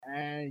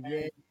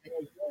Yeah, yeah.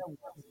 Once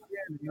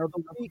again, another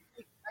week.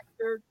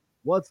 Hector,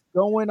 what's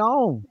going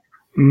on?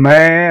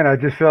 Man, I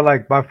just feel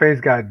like my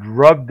face got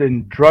rubbed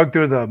and drugged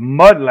through the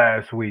mud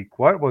last week.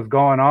 What was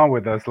going on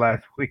with us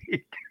last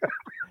week?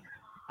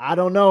 I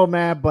don't know,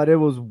 man, but it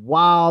was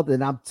wild,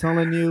 and I'm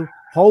telling you,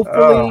 Uh,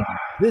 hopefully,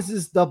 this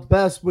is the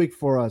best week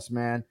for us,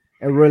 man.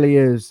 It really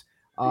is.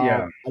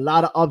 yeah, A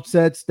lot of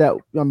upsets that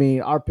I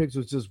mean, our picks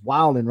was just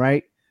wilding,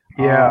 right?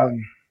 yeah.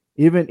 Um,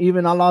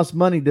 even I lost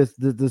money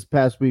this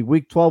past week.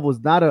 Week 12 was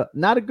not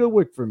a good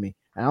week for me.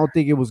 I don't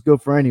think it was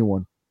good for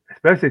anyone.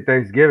 Especially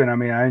Thanksgiving. I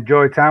mean, I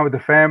enjoyed time with the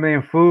family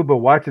and food, but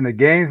watching the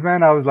games,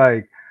 man, I was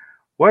like,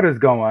 what is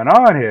going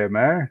on here,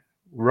 man?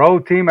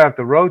 Road team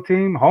after road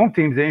team. Home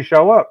teams didn't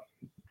show up.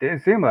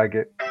 Didn't seem like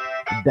it.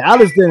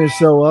 Dallas didn't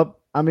show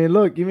up. I mean,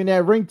 look, even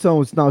that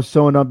ringtone's not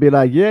showing up. Be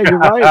like, yeah, you're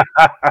right.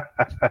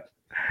 But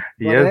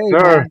Yes, hey,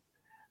 sir. man,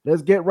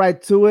 let's get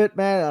right to it,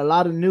 man. A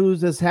lot of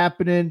news is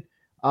happening.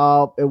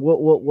 And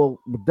we'll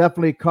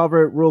definitely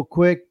cover it real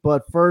quick.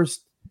 But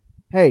first,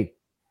 hey,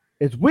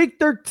 it's week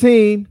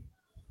 13.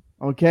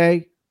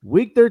 Okay,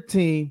 week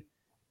 13,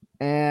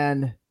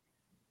 and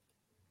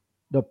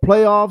the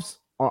playoffs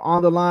are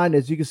on the line.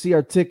 As you can see,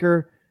 our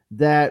ticker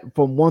that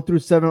from 1 through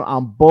 7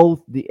 on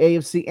both the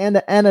AFC and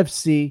the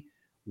NFC.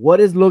 What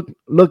is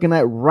looking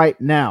at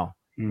right now?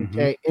 Hmm.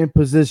 Okay, in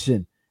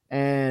position.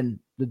 And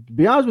to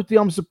be honest with you,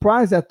 I'm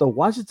surprised that the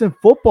Washington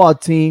football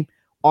team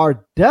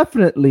are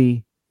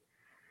definitely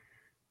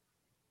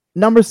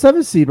number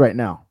 7 seed right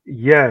now.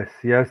 Yes,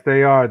 yes,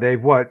 they are.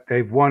 They've what?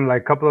 They've won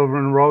like a couple of in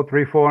a row,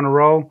 three, four in a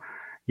row.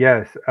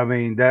 Yes, I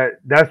mean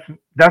that's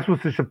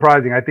what's so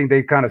surprising. I think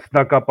they kind of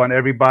snuck up on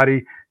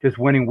everybody, just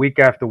winning week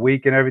after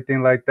week and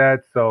everything like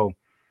that. So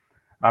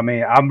I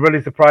mean, I'm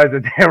really surprised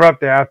that they're up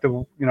there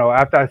after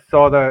I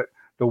saw the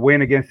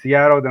win against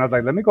Seattle. Then I was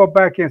like, let me go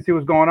back here and see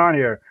what's going on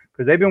here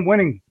because they've been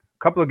winning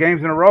a couple of games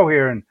in a row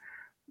here, and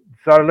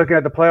started looking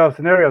at the playoff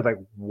scenario. I was like,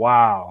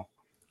 wow,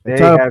 And they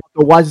talk have. about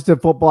the Washington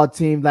football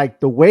team, like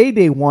the way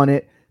they won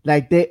it,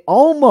 like they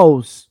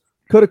almost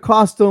could have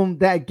cost them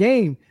that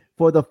game.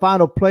 For the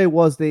final play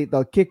was the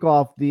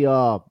kickoff.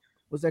 The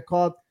what's that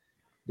called?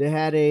 They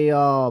had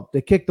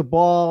they kicked the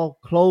ball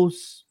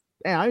close.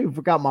 Man, I even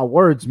forgot my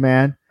words,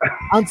 man.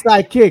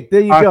 Onside kick. There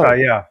you go.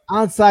 Yeah.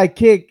 Onside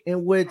kick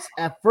in which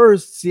at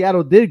first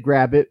Seattle did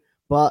grab it,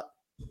 but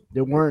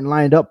they weren't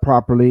lined up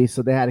properly,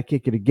 so they had to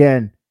kick it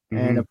again.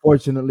 And Hmm.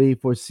 unfortunately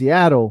for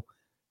Seattle,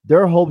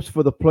 their hopes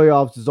for the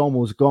playoffs is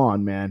almost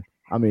gone, man.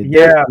 I mean,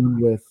 they're Yeah, done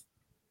with.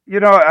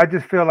 I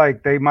just feel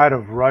like they might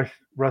have rushed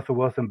Russell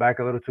Wilson back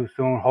a little too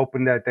soon,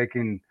 hoping that they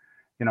can,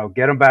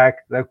 get him back,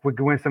 like we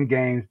can win some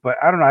games. But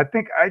I don't know.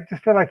 I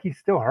just feel like he's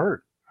still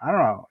hurt. I don't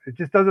know. It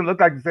just doesn't look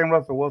like the same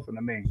Russell Wilson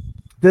to me.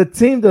 The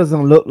team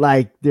doesn't look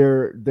like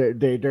they're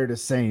the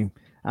same.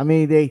 I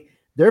mean,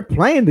 they're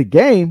playing the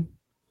game.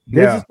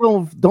 They Yeah, just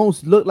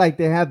don't look like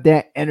they have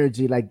that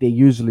energy like they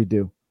usually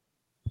do.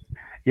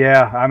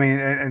 yeah. I mean,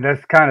 and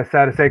that's kind of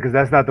sad to say because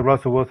that's not the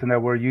Russell Wilson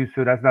that we're used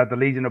to. That's not the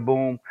Legion of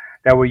Boom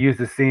that we're used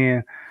to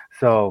seeing.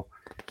 So,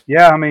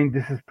 yeah, I mean,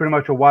 this is pretty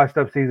much a washed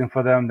up season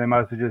for them. They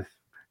might as well just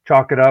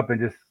chalk it up and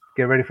just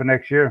get ready for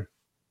next year.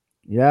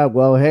 Yeah,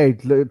 well, hey,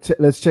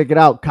 let's check it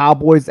out.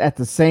 Cowboys at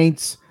the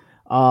Saints.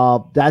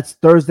 That's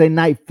Thursday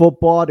night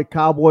football. The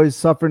Cowboys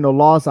suffering a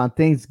loss on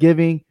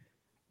Thanksgiving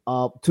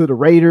to the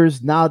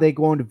Raiders. Now they're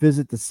going to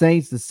visit the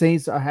Saints. The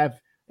Saints have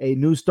a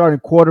new starting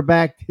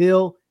quarterback.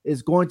 Hill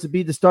is going to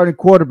be the starting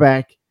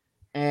quarterback.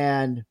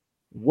 And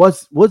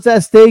what's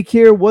at stake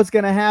here? What's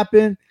going to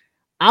happen?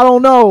 I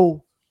don't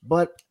know.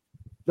 But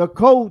the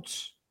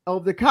coach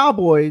of the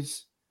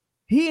Cowboys,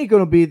 he ain't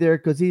going to be there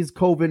because he's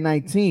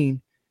COVID-19,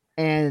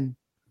 and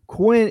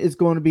Quinn is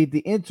going to be the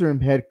interim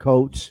head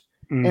coach,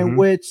 in Hmm.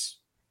 which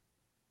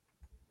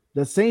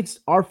the Saints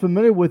are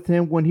familiar with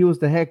him when he was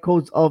the head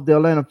coach of the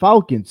Atlanta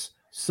Falcons.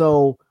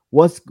 So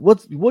what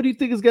do you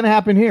think is going to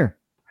happen here?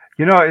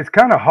 It's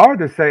kind of hard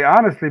to say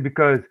honestly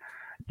because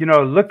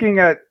looking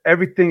at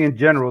everything in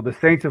general, the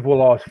Saints have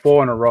lost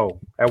four in a row.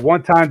 At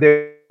one time,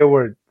 they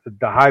were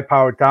the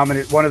high-powered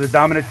dominant, one of the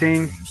dominant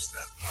teams,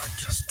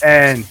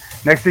 and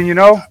next thing you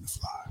know,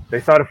 they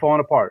started falling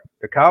apart.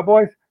 The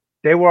Cowboys,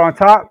 they were on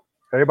top.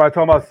 Everybody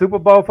talking about Super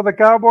Bowl for the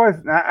Cowboys.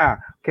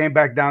 Came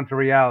back down to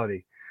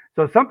reality.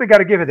 So something got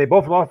to give it. They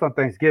both lost on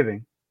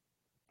Thanksgiving,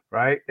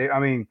 right? I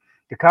mean,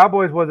 the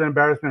Cowboys was an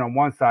embarrassment on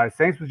one side.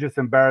 Saints was just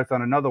embarrassed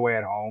on another way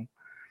at home.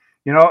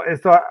 And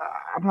so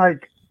I'm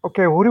like,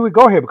 okay, who do we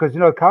go here? Because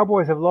the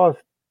Cowboys have lost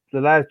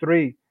the last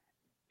three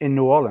in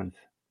New Orleans.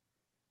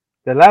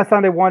 The last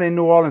time they won in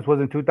New Orleans was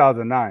in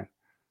 2009.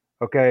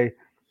 Okay,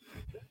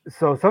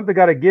 so something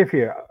got to give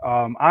here.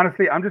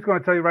 Honestly, I'm just going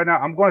to tell you right now,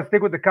 I'm going to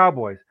stick with the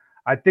Cowboys.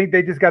 I think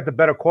they just got the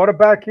better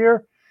quarterback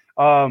here.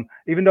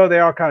 Even though they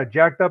are kind of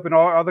jacked up in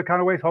all other kind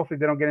of ways, hopefully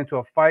they don't get into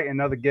a fight and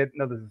get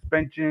another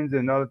suspensions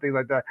and other things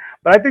like that.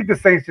 But I think the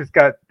Saints just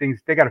got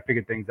things. They got to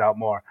figure things out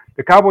more.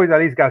 The Cowboys at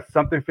least got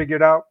something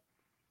figured out.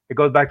 It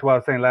goes back to what I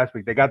was saying last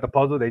week. They got the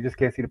puzzle. They just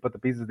can't seem to put the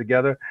pieces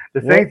together.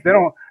 The Well, Saints, they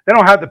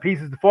don't have the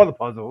pieces for the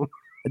puzzle.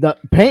 the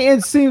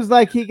Peyton seems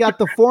like he got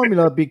the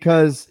formula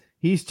because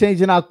He's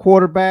changing out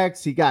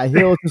quarterbacks. He got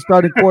Hill to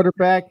starting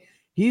quarterback.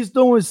 He's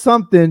doing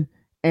something,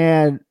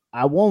 and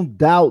I won't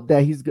doubt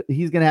that he's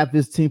gonna have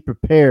his team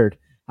prepared.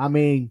 I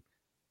mean,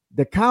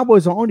 the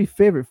Cowboys are only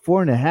favorite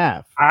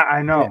 4.5.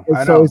 I know.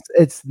 I So know.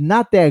 it's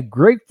not that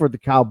great for the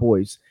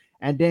Cowboys.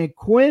 And then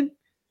Quinn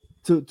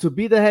to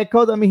be the head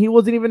coach. I mean, he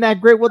wasn't even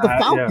that great with the Yeah.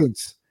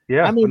 Falcons.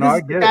 Yeah. I mean, No, this I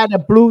is the get guy it.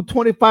 that blew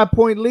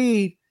 25-point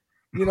lead,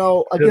 against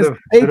To the the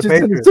Patriots in the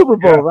Patriots. Super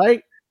Bowl, Yeah.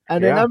 right?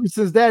 And then Yeah. ever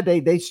since that,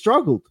 they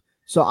struggled.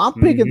 So I'm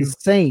picking the Hmm.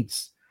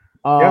 Saints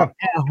Yeah.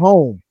 at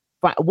home.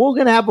 We're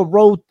gonna have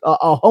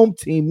a home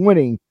team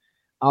winning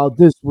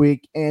this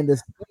week, and the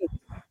Saints,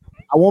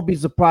 I won't be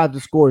surprised the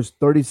score is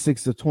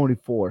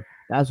 36-24.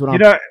 That's what You I'm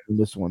know, picking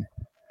this one.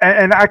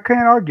 and I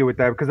can't argue with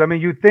that because I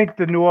mean, you think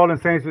the New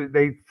Orleans Saints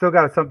they still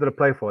got something to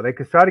play for. They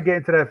could try to get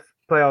into that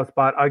playoff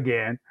spot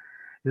again.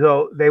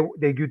 So they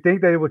you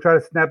think they would try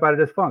to snap out of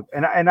this funk,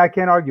 and I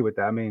can't argue with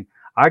that. I mean,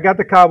 I got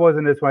the Cowboys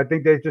in this one. I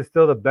think they're just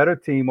still the better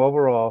team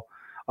overall,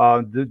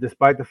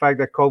 despite the fact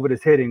that COVID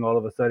is hitting all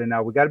of a sudden.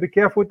 Now we got to be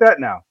careful with that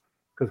now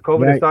because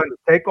COVID is Right. starting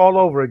to take all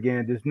over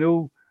again. This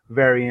new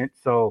variant,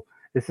 so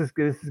this is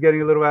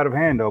getting a little out of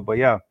hand though. But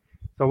yeah,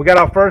 so we got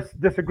our first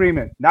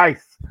disagreement.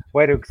 Nice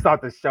way to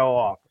start the show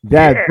off.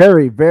 That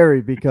very,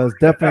 very, because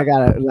definitely I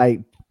gotta like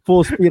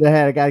full speed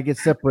ahead. I gotta get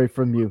separated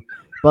from you.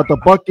 But the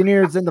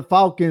Buccaneers and the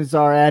Falcons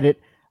are at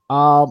it.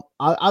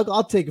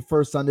 I'll take it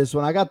first on this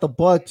one. I got the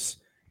Bucks.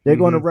 They're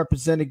going to Mhm.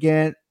 represent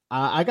again.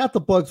 I got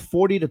the Bucks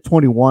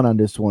 40-21 on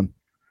this one.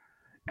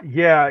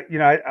 Yeah,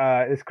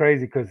 it's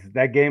crazy because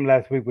that game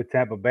last week with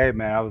Tampa Bay,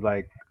 man, I was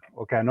like,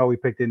 okay, I know we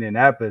picked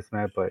Indianapolis,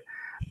 man, but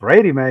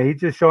Brady, man, he's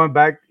just showing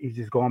back. He's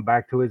just going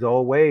back to his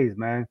old ways,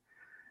 man.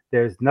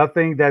 There's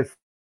nothing that's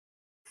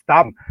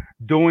stopped him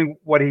doing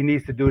what he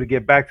needs to do to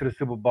get back to the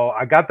Super Bowl.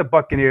 I got the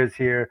Buccaneers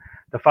here.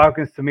 The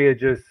Falcons, to me, are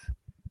just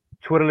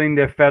twiddling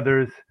their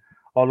feathers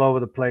all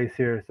over the place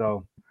here.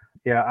 So,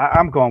 yeah,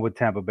 I'm going with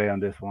Tampa Bay on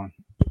this one.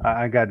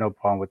 I got no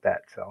problem with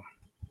that. So,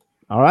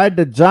 All right,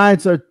 the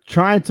Giants are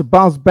trying to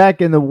bounce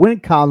back in the win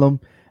column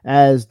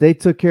as they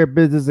took care of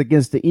business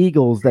against the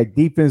Eagles. That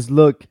defense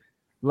looked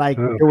like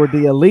ugh. they were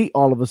the elite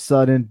all of a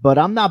sudden, but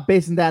I'm not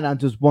basing that on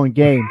just one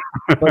game.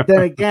 But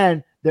then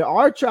again, they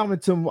are traveling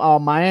to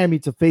Miami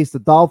to face the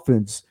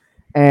Dolphins,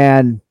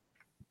 and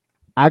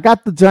I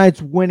got the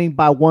Giants winning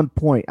by 1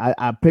 point.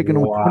 I'm picking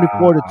them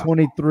 24 to Wow.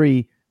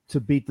 23 to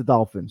beat the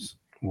Dolphins.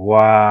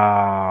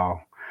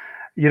 Wow.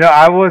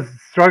 I was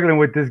struggling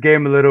with this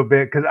game a little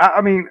bit because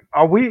I mean,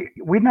 are we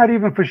not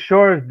even for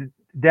sure if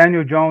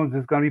Daniel Jones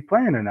is going to be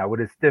playing or not with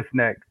his stiff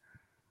neck?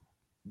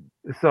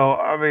 So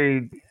I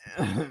mean,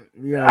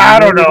 Yeah, I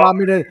don't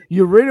know.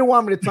 you really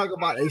want me to talk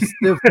about a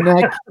stiff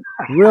neck?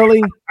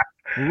 Really?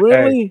 Hey,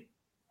 Really?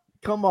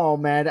 Come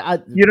on, man.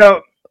 you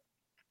know,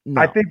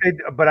 I No. think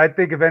but I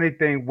think if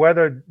anything,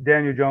 whether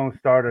Daniel Jones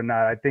start or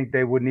not, I think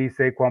they would need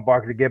Saquon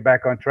Barkley to get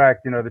back on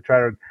track. To try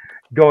to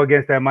go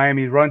against that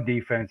Miami run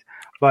defense.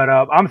 But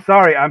I'm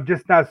sorry, I'm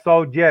just not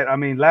sold yet. I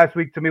mean, last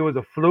week to me was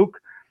a fluke.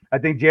 I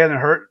think Jalen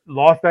Hurt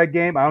lost that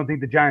game. I don't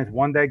think the Giants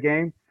won that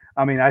game.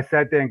 I mean, I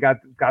sat there and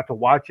got to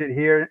watch it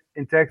here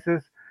in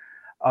Texas,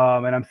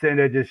 and I'm sitting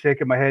there just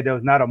shaking my head. There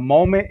was not a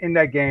moment in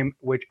that game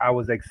which I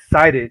was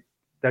excited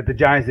that the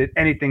Giants did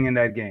anything in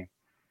that game.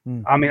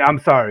 Hmm. I mean, I'm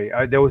sorry.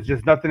 There was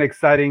just nothing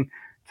exciting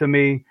to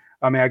me.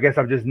 I mean, I guess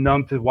I'm just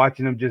numb to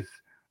watching them just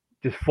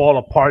fall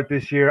apart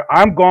this year.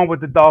 I'm going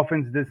with the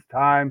Dolphins this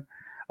time.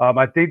 I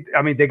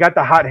mean, they got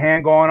the hot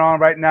hand going on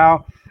right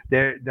now.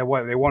 They're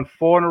what they won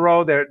 4 in a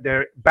row.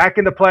 They're back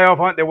in the playoff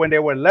hunt. When they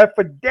were left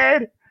for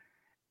dead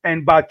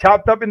and about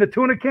chopped up in the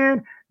tuna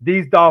can.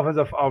 These Dolphins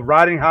are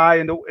riding high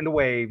in the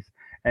waves,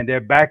 and they're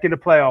back in the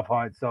playoff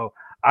hunt. So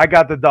I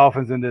got the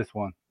Dolphins in this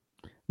one.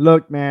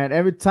 Look, man,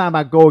 every time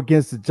I go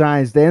against the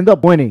Giants, they end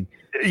up winning.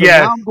 So now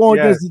Yes, I'm going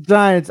yes. against the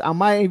Giants. I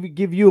might even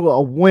give you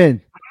a win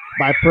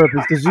by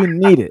purpose because you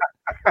need it.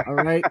 All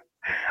right.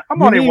 I'm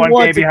You only need one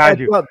one game to behind catch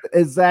you. up.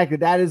 Exactly.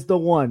 That is the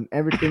one.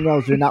 Everything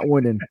else, you're not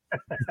winning.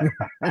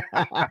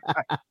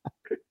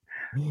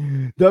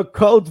 The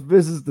Colts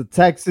visits the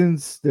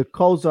Texans. The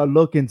Colts are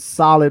looking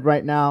solid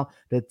right now.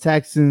 The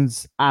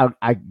Texans,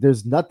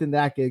 there's nothing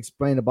that I can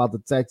explain about the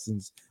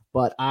Texans,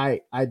 but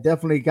I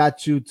definitely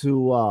got you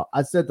to.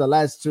 I said the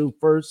last two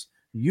first.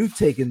 You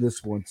taking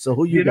this one. So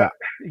who you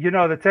You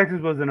know, got? the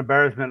Texans was an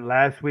embarrassment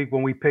last week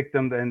when we picked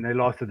them and they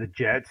lost to the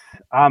Jets.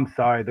 I'm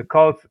sorry, the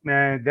Colts,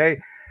 man.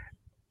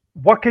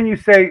 What can you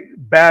say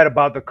bad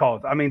about the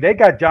Colts? I mean, they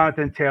got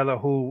Jonathan Taylor,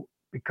 who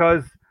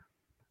because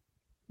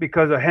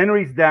of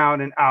Henry's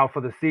down and out for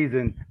the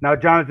season. Now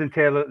Jonathan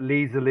Taylor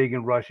leads the league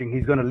in rushing.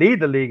 He's going to lead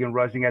the league in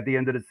rushing at the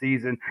end of the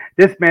season.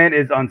 This man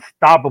is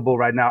unstoppable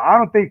right now. I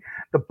don't think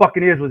the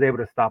Buccaneers was able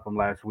to stop him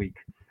last week.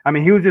 I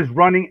mean, he was just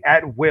running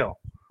at will.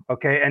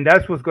 Okay, and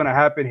that's what's going to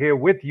happen here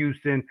with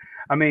Houston.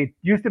 I mean,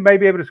 Houston may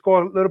be able to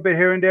score a little bit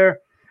here and there,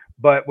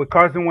 but with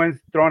Carson Wentz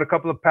throwing a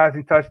couple of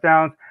passing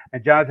touchdowns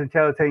and Jonathan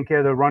Taylor taking care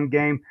of the run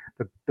game,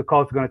 the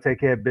Colts are going to take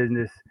care of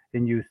business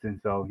in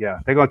Houston. So yeah,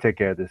 they're going to take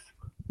care of this.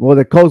 Well,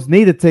 the Colts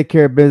need to take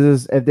care of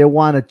business if they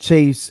want to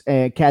chase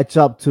and catch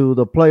up to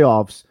the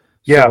playoffs.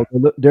 Yeah.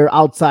 So they're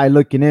outside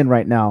looking in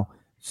right now.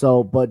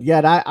 So, but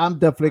yeah, I'm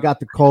definitely got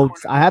the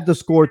Colts. I have the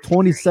score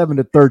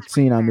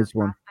 27-13 on this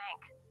one.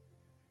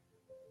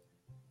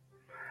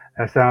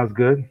 That sounds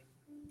good.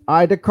 All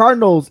right, the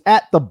Cardinals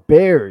at the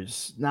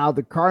Bears. Now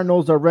the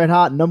Cardinals are red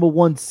hot, number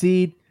one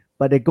seed,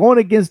 but they're going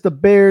against the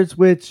Bears,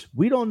 which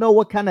we don't know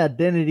what kind of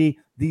identity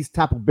these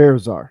type of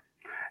Bears are.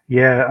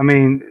 Yeah, I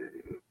mean,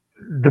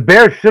 the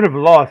Bears should have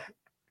lost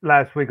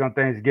last week on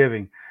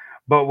Thanksgiving,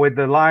 but with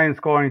the Lions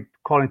calling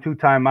two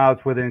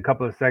timeouts within a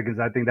couple of seconds,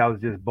 I think that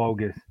was just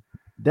bogus.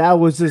 That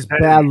was just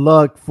bad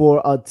luck for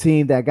a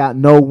team that got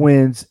no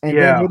wins, and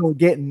then Yeah, they don't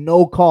get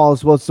no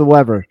calls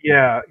whatsoever.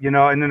 yeah,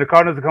 and then the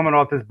Cardinals are coming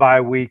off this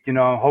bye week,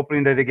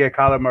 hoping that they get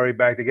Kyler Murray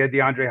back, they get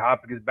DeAndre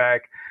Hopkins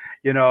back,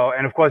 and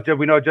of course,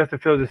 we know Justin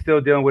Fields is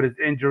still dealing with his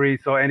injury,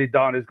 so Andy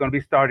Dalton is going to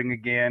be starting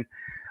again.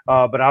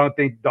 But I don't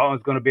think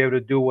Dalton's going to be able to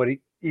do what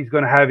he's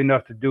going to have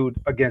enough to do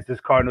against this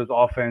Cardinals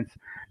offense.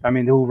 I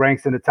mean, who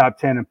ranks in the top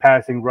 10 in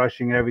passing,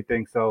 rushing, and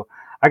everything. So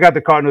I got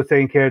the Cardinals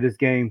taking care of this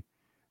game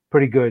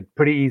pretty good,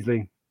 pretty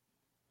easily.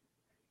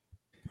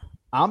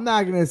 I'm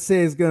not going to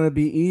say it's going to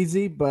be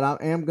easy, but I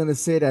am going to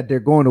say that they're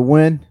going to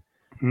win.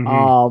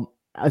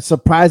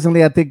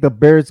 Surprisingly, I think the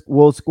Bears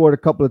will score a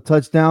couple of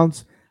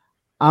touchdowns.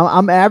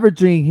 I'm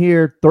averaging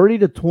here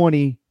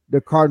 30-20,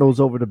 the Cardinals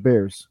over the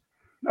Bears.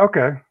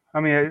 Okay. I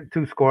mean,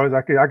 two scores.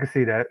 I could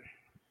see that.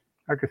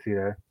 I could see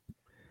that.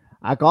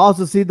 I can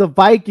also see the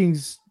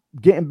Vikings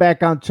getting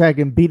back on track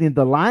and beating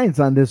the Lions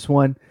on this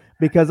one,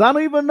 because I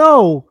don't even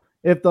know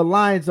if the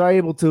Lions are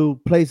able to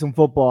play some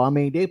football. I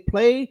mean, they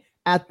play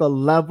at the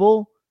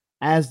level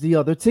as the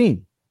other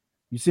team.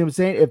 You see what I'm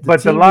saying? If the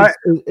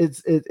team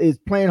is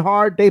playing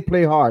hard, they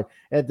play hard.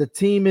 If the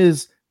team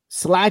is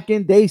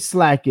slacking, they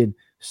slacken.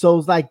 So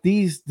it's like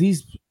these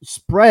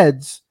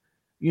spreads,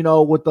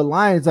 with the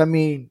Lions, I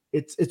mean,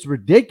 it's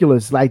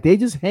ridiculous. Like they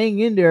just hang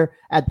in there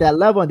at that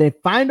level and they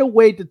find a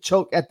way to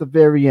choke at the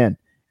very end.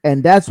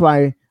 And that's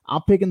why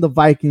I'm picking the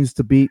Vikings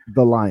to beat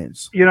the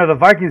Lions. The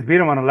Vikings beat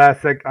them on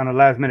the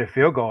last minute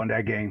field goal in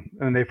that game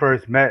when they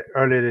first met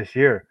earlier this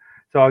year.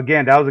 So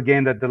again, that was a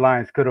game that the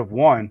Lions could have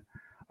won.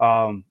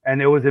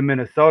 And it was in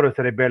Minnesota,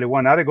 so they barely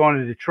won. Now they're going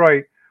to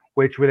Detroit,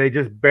 where they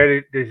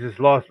just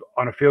lost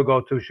on a field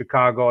goal to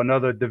Chicago,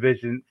 another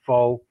division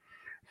foe.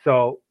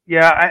 So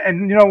yeah,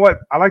 and you know what?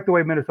 I like the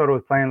way Minnesota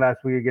was playing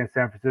last week against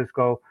San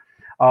Francisco.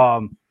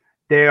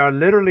 They are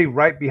literally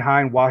right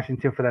behind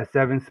Washington for that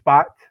 7th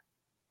spot.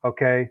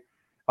 Okay.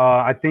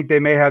 I think they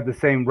may have the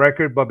same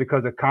record, but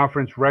because of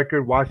conference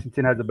record,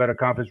 Washington has a better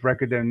conference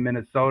record than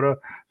Minnesota,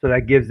 so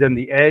that gives them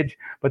the edge.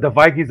 But the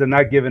Vikings are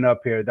not giving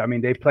up here. I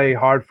mean, they play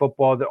hard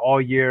football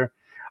all year,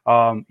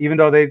 even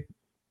though they're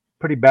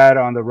pretty bad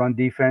on the run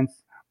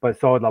defense, but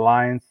so are the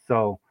Lions.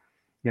 So,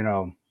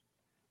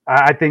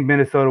 I think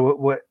Minnesota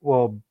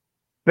will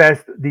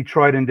best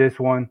Detroit in this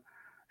one.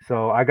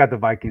 So I got the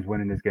Vikings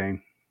winning this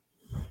game.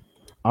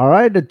 All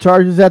right, the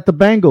Chargers at the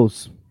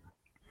Bengals.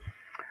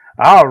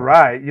 All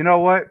right. You know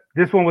what?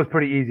 This one was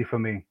pretty easy for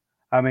me.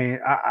 I mean,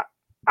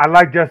 I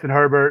like Justin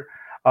Herbert,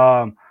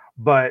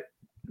 but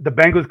the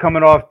Bengals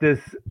coming off this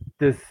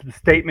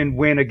statement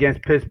win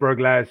against Pittsburgh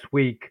last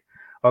week.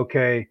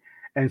 Okay.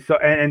 And so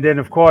and then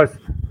of course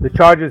the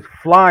Chargers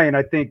flying,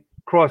 I think,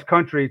 cross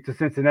country to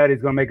Cincinnati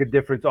is going to make a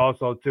difference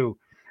also too.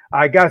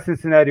 I got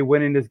Cincinnati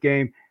winning this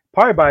game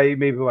probably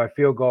maybe by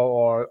field goal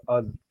or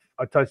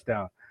a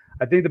touchdown.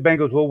 I think the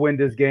Bengals will win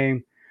this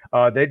game.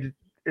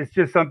 It's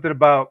just something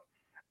about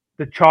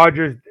the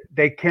Chargers.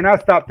 They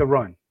cannot stop the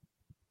run.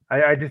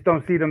 I just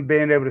don't see them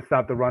being able to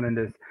stop the run in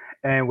this.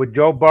 And with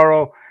Joe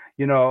Burrow,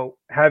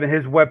 having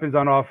his weapons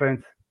on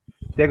offense,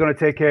 they're going to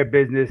take care of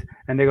business,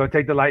 and they're going to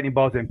take the lightning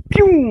bolts and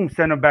boom,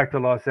 send them back to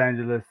Los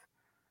Angeles.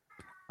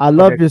 I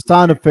love your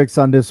sound effects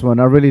on this one.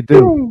 I really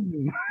do.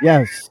 Boom.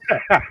 Yes.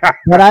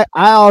 But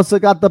I also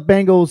got the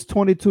Bengals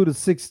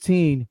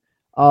 22-16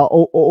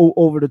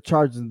 over the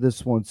Chargers in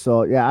this one.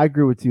 So, yeah, I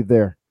agree with you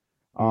there.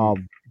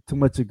 Too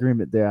much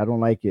agreement there. I don't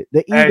like it.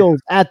 The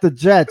Eagles at the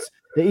Jets.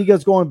 The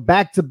Eagles going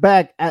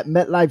back-to-back at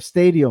MetLife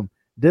Stadium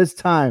this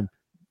time.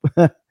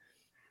 I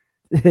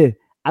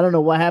don't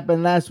know what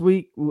happened last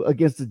week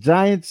against the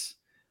Giants,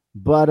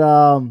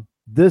 but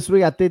this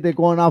week I think they're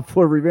going out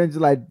for revenge.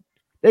 Like,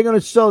 they're going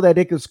to show that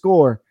they can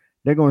score.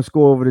 They're going to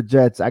score over the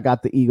Jets. I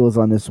got the Eagles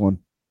on this one.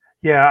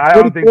 Yeah, I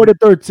don't think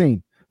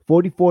 44-13.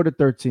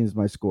 44-13 is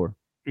my score.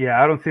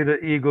 Yeah, I don't see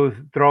the Eagles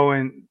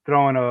throwing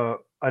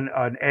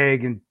an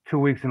egg in 2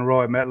 weeks in a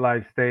row at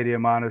MetLife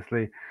Stadium,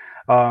 honestly.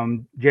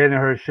 Jalen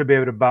Hurts should be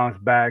able to bounce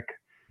back.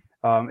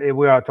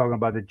 We are talking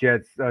about the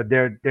Jets.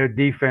 Their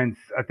defense,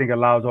 I think,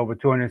 allows over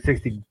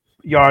 260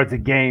 yards a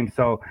game.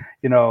 So,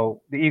 the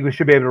Eagles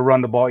should be able to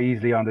run the ball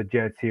easily on the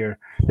Jets here.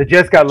 The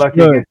Jets got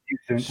lucky against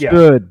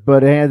Houston.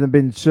 But it hasn't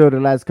been sure the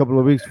last couple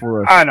of weeks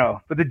for us. I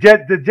know. But the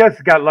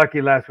Jets got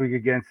lucky last week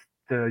against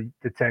the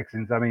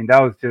Texans. I mean,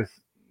 that was just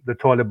the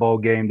toilet bowl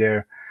game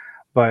there.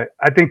 But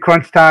I think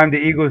crunch time, the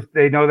Eagles,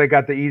 they know they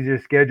got the easier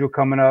schedule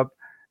coming up.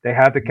 They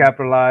have to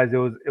capitalize. It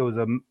was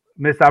a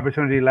missed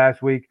opportunity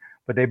last week,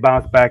 but they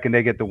bounced back and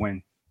they get the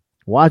win.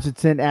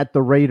 Washington at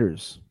the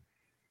Raiders.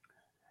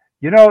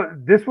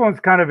 This one's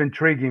kind of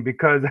intriguing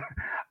because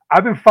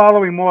I've been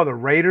following more of the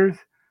Raiders,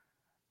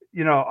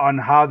 on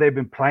how they've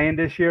been playing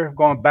this year,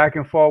 going back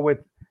and forth with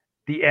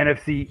the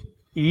NFC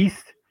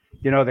East.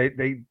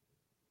 They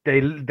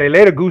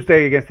laid a goose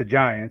egg against the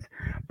Giants,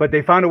 but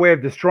they found a way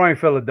of destroying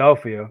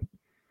Philadelphia.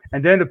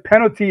 And then the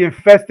penalty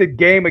infested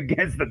game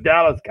against the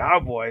Dallas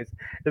Cowboys.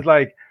 It's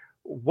like,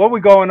 what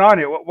we going on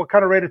here? What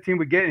kind of Raider team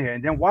we getting here?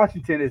 And then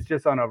Washington is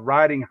just on a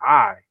riding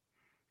high,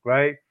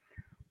 right?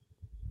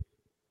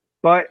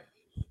 But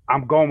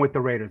I'm going with the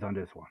Raiders on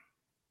this one.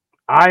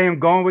 I am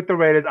going with the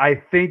Raiders. I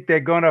think they're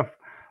gonna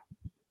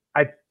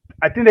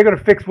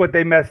fix what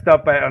they messed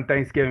up on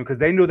Thanksgiving, because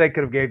they knew they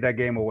could have gave that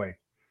game away.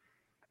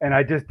 And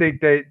I just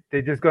think they're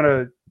just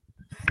gonna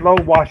slow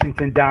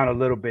Washington down a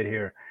little bit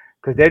here,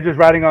 because they're just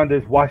riding on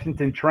this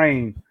Washington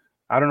train.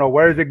 I don't know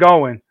where is it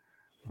going,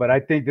 but I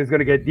think it's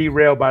gonna get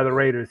derailed by the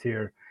Raiders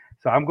here.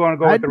 So I'm going to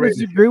go with the Raiders.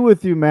 I disagree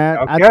with you, man.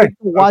 Okay. I think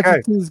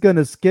Washington's going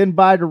to skin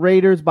by the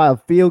Raiders by a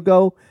field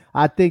goal.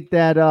 I think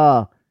that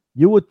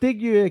you would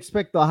think you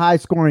expect a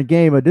high-scoring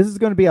game, but this is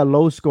going to be a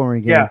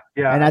low-scoring game.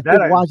 Yeah. And I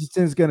think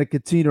Washington's going to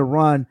continue to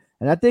run.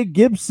 And I think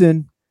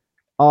Gibson,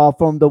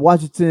 from the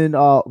Washington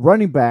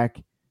running back,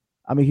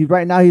 I mean,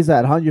 right now he's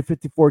at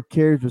 154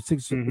 carries with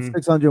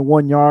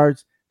 601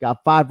 yards,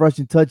 got 5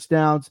 rushing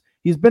touchdowns.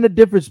 He's been a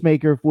difference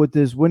maker with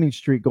this winning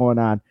streak going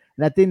on,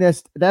 and I think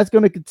that's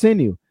going to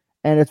continue.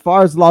 And as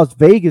far as Las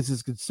Vegas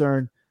is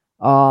concerned,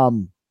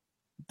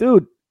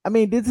 dude, I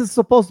mean, this is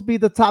supposed to be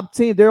the top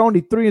team. They're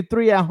only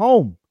 3-3 at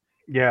home.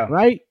 Yeah.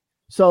 Right?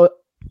 So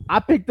I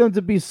picked them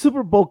to be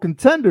Super Bowl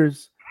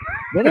contenders,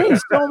 but they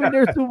ain't showing me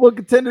they're Super Bowl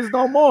contenders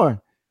no more.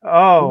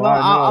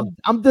 Oh,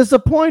 I'm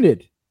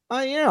disappointed.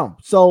 I am.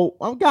 So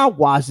I've got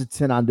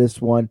Washington on this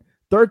one.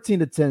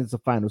 13-10 is the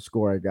final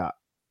score I got.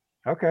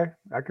 Okay,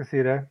 I can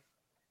see that.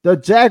 The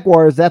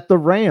Jaguars at the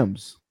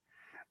Rams.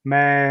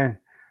 Man,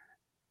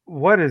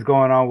 what is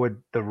going on with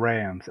the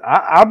Rams?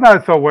 I'm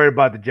not so worried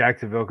about the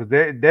Jacksonville, because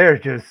they're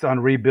just on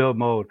rebuild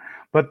mode.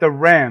 But the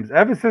Rams,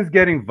 ever since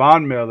getting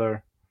Von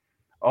Miller,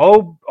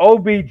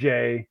 OBJ,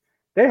 they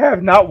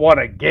have not won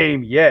a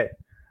game yet.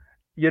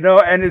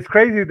 And it's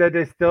crazy that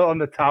they're still on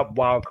the top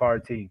wild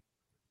card team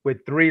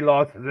with 3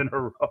 losses in a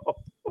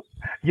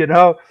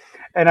row.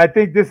 And I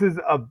think this is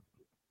a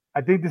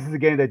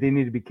game that they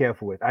need to be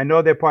careful with. I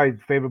know they're probably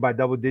favored by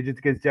double digits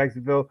against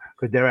Jacksonville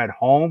because they're at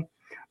home,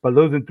 but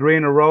losing 3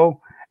 in a row.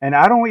 And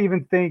I don't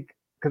even think,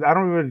 because I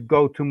don't really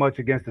go too much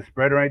against the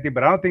spread or anything,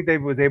 but I don't think they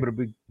was able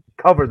to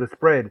cover the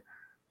spread,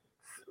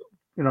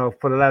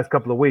 for the last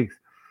couple of weeks.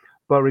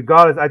 But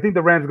regardless, I think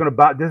the Rams are going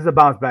to this is a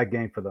bounce back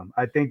game for them.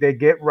 I think they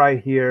get right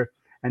here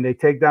and they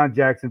take down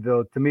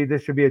Jacksonville. To me,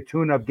 this should be a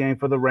tune-up game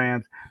for the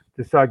Rams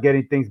to start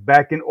getting things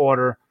back in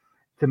order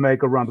to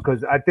make a run,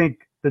 because I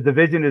think the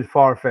division is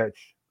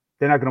far-fetched.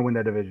 They're not going to win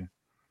that division.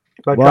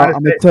 But I'm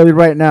going to tell you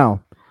right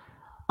now,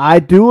 I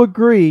do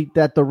agree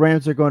that the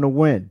Rams are going to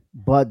win,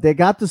 but they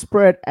got the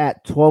spread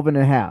at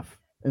 12.5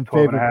 in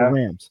favor of the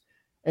Rams.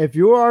 If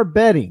you are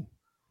betting,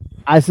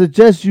 I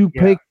suggest you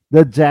pick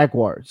the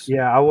Jaguars.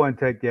 Yeah, I wouldn't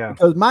take,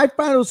 because my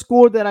final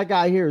score that I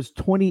got here is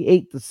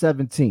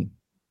 28-17.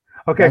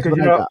 Okay,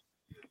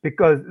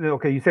 because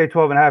you say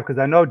 12.5, because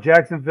I know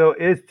Jacksonville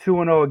is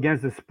 2-0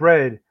 against the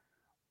spread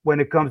when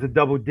it comes to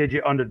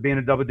being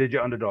a double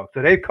digit underdog.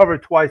 So they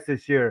covered twice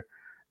this year,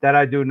 that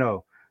I do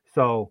know.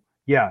 So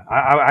yeah,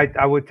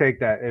 I would take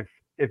that.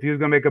 If you was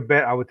gonna make a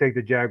bet, I would take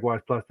the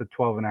Jaguars plus the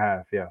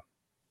 12.5. Yeah.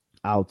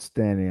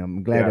 Outstanding.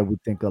 I'm glad that we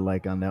think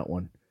alike on that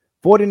one.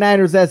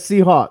 49ers at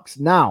Seahawks.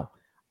 Now,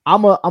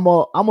 I'm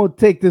gonna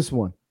take this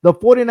one. The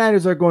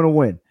 49ers are going to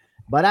win.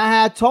 But I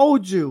had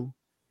told you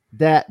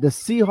that the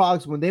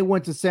Seahawks, when they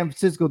went to San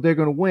Francisco, they're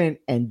going to win,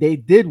 and they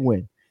did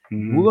win.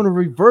 Mm-hmm. We're going to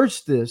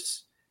reverse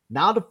this.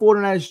 Now the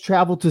 49ers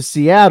travel to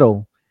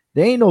Seattle.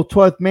 There ain't no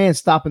 12th man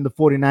stopping the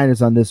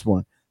 49ers on this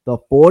one. The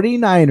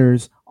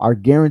 49ers are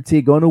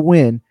guaranteed going to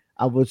win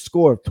of a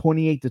score of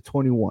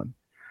 28-21.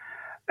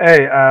 Hey,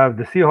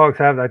 the Seahawks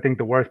have, I think,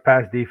 the worst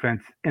pass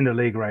defense in the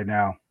league right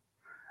now.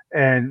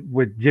 And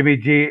with Jimmy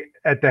G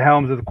at the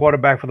helms of the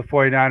quarterback for the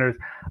 49ers,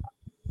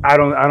 I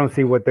don't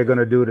see what they're going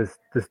to do.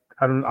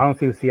 I don't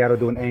see Seattle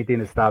doing anything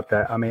to stop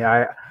that. I mean,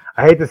 I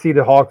hate to see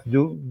the Hawks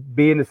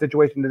be in the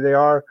situation that they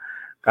are.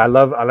 I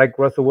like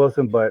Russell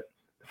Wilson, but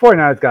the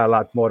 49ers got a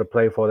lot more to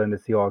play for than the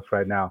Seahawks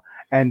right now.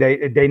 And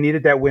they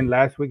needed that win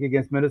last week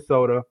against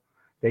Minnesota.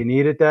 They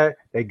needed that.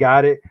 They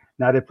got it.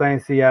 Now they're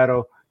playing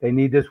Seattle. They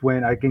need this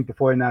win. I think the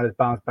 49ers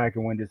bounce back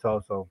and win this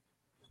also.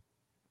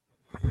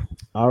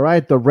 All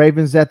right, the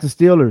Ravens at the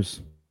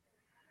Steelers.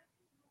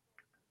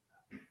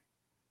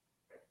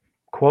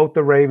 Quote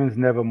the Ravens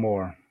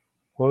nevermore.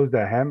 What was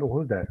that?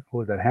 Who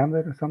was that?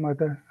 Hamlet or something like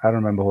that? I don't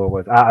remember who it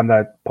was. I'm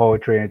not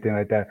poetry or anything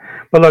like that.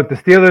 But look, the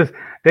Steelers,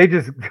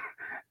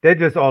 they're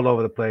just all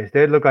over the place.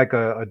 They look like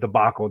a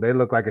debacle. They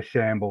look like a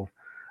shambles.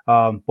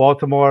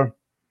 Baltimore,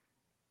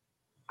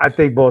 I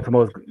think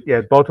Baltimore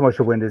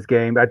should win this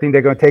game. I think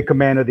they're going to take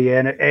command of the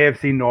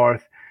AFC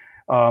North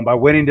by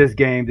winning this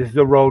game. This is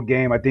a road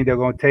game. I think they're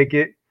going to take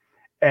it,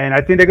 and I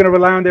think they're going to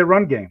rely on their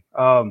run game.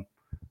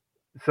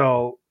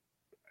 So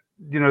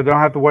they don't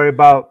have to worry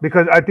about,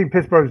 because I think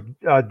Pittsburgh's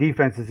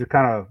defense is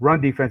kind of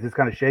run defense is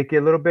kind of shaky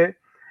a little bit,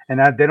 and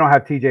that they don't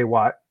have T.J.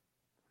 Watt.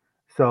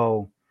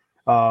 So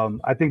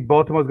I think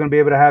Baltimore's going to be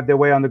able to have their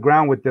way on the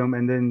ground with them,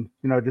 and then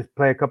just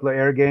play a couple of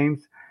air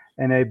games,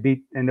 and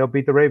they'll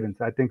beat the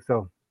Ravens. I think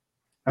so.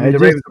 I mean, it's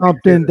the just Ravens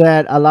something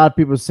that a lot of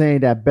people are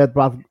saying that Beth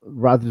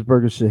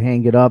Roethlisberger should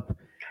hang it up.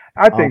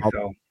 I think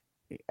so.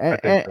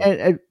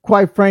 And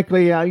quite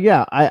frankly,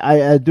 yeah,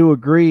 I do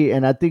agree,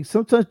 and I think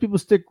sometimes people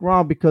stick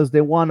around because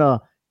they want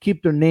to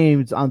keep their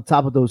names on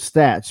top of those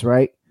stats,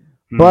 right?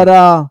 Mm-hmm. But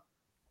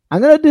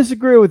I'm gonna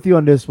disagree with you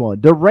on this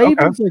one. The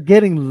Ravens are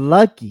getting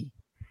lucky,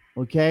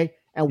 okay?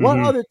 And what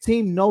other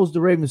team knows the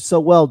Ravens so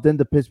well than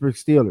the Pittsburgh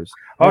Steelers?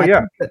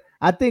 And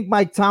I think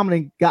Mike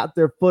Tomlin got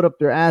their foot up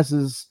their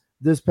asses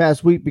this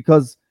past week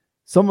because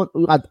someone,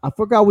 I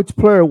forgot which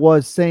player it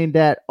was, saying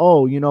that,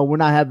 we're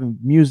not having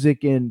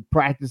music in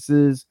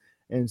practices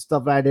and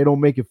stuff like that. They don't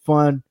make it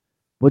fun.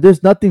 But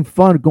there's nothing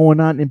fun going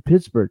on in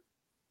Pittsburgh.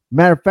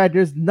 Matter of fact,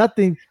 there's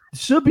nothing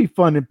should be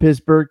fun in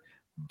Pittsburgh.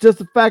 Just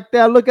the fact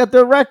that I look at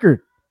their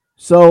record.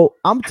 So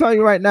I'm telling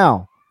you right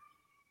now,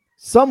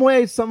 some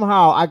way,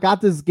 somehow, I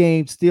got this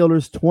game,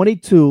 Steelers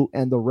 22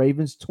 and the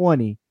Ravens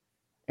 20,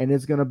 and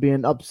it's going to be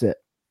an upset.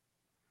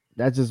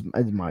 That's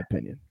my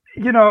opinion.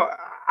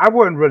 I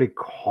wouldn't really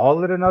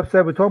call it an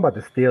upset. We're talking about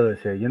the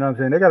Steelers here. You know what I'm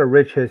saying? They got a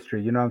rich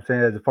history, you know what I'm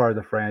saying, as far as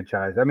the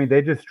franchise. I mean,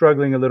 they're just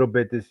struggling a little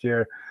bit this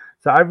year.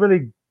 So I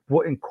really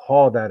wouldn't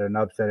call that an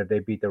upset if they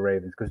beat the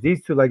Ravens, because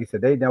these two, like you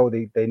said, they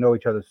know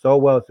each other so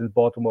well since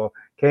Baltimore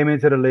came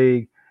into the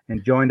league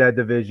and joined that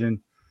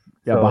division.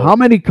 Yeah, so, but how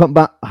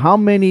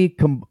many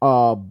come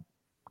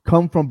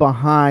from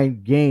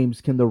behind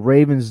games can the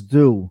Ravens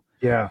do?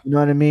 Yeah. You know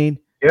what I mean?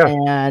 Yeah.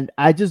 And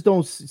I just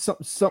don't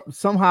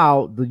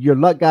somehow your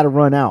luck got to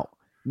run out.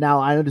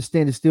 Now, I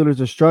understand the Steelers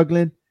are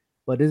struggling,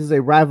 but this is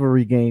a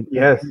rivalry game.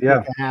 Yes,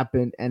 yeah. Can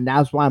happen, and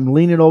that's why I'm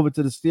leaning over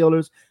to the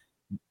Steelers.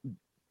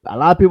 A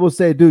lot of people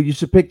say, dude, you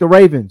should pick the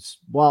Ravens.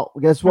 Well,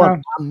 guess what?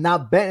 I'm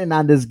not betting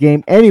on this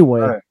game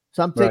anyway,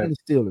 so I'm taking the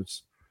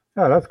Steelers.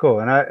 Oh, that's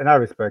cool, and I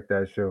respect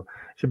that.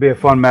 Should be a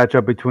fun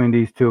matchup between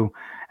these two.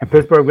 And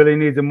Pittsburgh really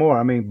needs it more.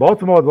 I mean,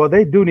 Baltimore, well,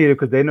 they do need it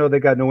because they know they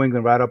got New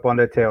England right up on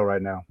their tail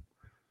right now,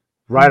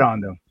 right on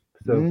them.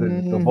 So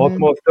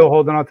Baltimore's still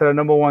holding on to the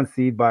number 1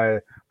 seed by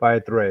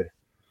a thread.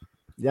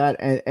 Yeah,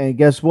 and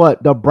guess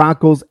what? The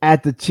Broncos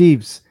at the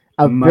Chiefs.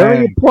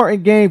 Very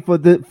important game for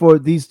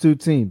these two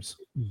teams.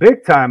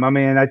 Big time. I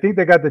mean, I think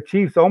they got the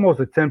Chiefs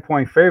almost a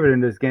 10-point favorite in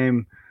this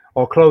game,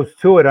 or close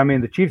to it. I mean,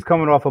 the Chiefs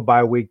coming off a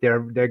bye week. They're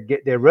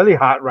really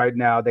hot right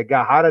now. They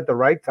got hot at the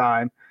right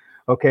time.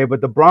 Okay,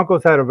 but the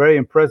Broncos had a very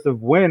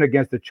impressive win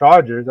against the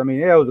Chargers. I mean,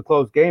 yeah, it was a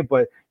close game,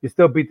 but you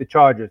still beat the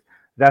Chargers.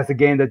 That's a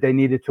game that they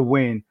needed to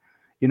win,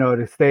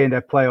 to stay in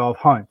that playoff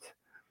hunt.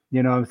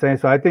 You know what I'm saying?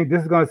 So I think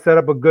this is going to set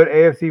up a good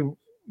AFC,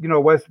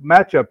 West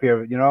matchup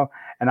here,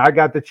 and I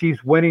got the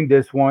Chiefs winning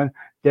this one.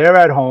 They're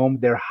at home.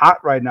 They're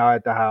hot right now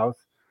at the house.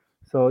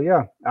 So,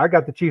 yeah, I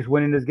got the Chiefs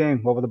winning this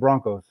game over the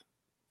Broncos.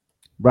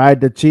 Right.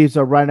 The Chiefs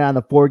are right now on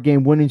a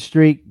 4-game winning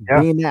streak,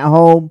 being at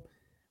home.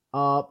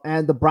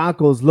 And the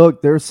Broncos,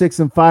 look, they're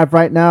 6-5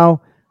 right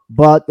now,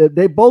 but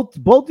they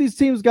both these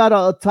teams got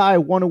a tie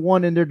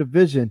 1-1 in their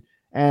division,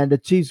 and the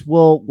Chiefs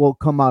will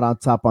come out on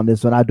top on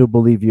this one. I do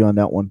believe you on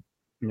that one.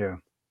 Yeah.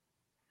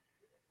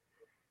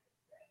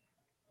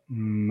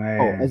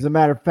 Man. As a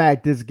matter of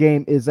fact, this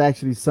game is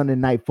actually Sunday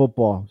Night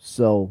Football,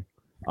 so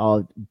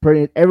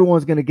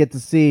everyone's going to get to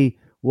see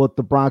what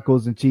the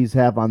Broncos and Chiefs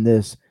have on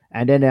this.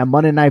 And then at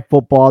Monday Night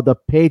Football, the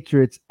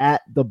Patriots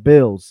at the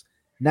Bills.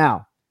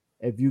 Now,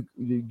 if you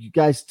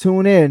guys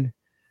tune in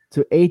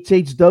to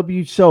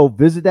HHW Show,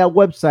 visit that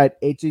website,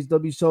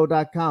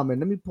 hhwshow.com. And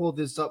let me pull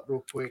this up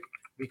real quick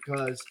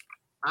because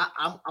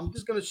I'm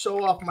just going to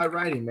show off my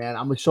writing, man.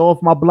 I'm going to show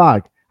off my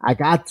blog. I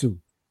got to,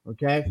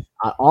 okay?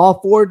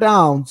 All 4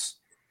 downs,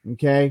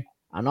 okay?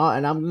 And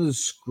I'm going to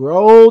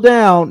scroll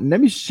down. Let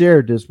me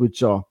share this with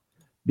y'all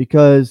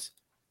because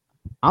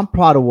I'm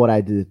proud of what I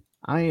did.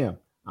 I am.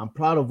 I'm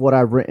proud of what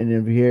I've written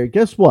in here.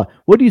 Guess what?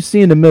 What do you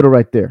see in the middle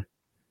right there?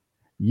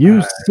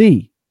 You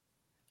see.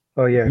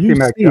 Oh, yeah. I see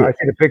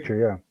the picture,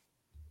 yeah.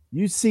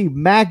 You see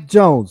Mac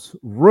Jones,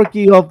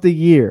 Rookie of the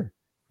Year.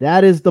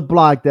 That is the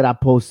blog that I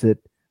posted,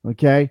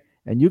 okay?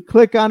 And you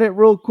click on it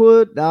real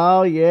quick.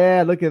 Oh,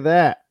 yeah, look at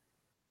that.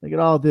 Look at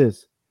all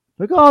this.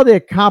 Look at all the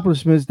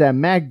accomplishments that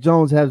Mac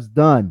Jones has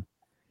done.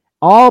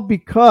 All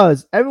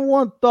because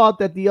everyone thought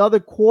that the other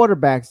 4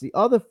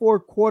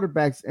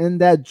 quarterbacks in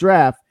that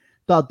draft,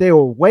 thought they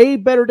were way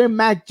better than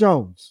Mac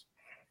Jones.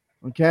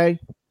 Okay?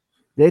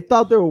 They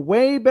thought they were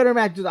way better than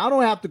Mac Jones. I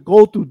don't have to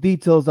go through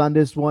details on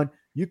this one.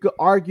 You could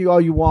argue all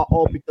you want,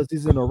 because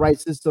he's in the right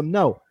system.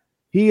 No.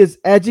 He is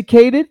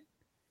educated.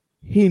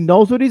 He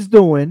knows what he's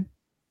doing.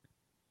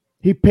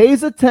 He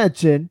pays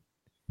attention.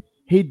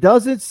 He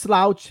doesn't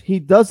slouch. He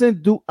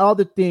doesn't do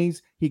other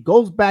things. He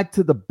goes back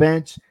to the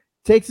bench,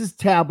 takes his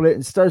tablet,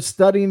 and starts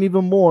studying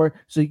even more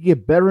so you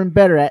get better and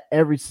better at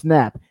every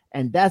snap.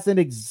 And that's an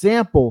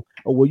example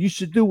of what you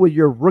should do with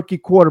your rookie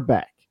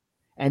quarterback.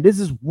 And this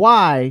is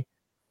why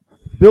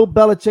Bill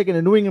Belichick and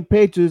the New England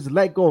Patriots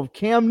let go of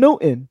Cam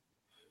Newton.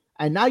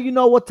 And now you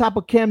know what type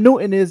of Cam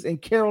Newton is in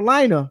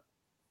Carolina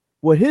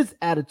with his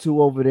attitude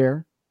over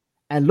there.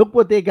 And look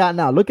what they got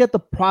now. Look at the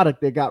product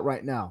they got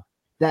right now.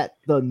 That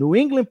the New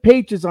England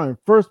Patriots are in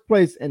first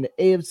place in the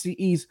AFC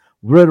East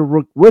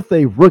with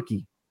a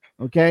rookie.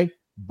 Okay?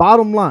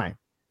 Bottom line.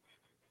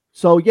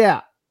 So, yeah,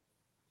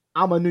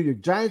 I'm a New York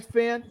Giants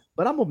fan,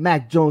 but I'm a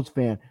Mac Jones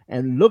fan.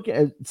 And look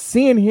at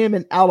seeing him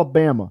in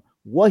Alabama,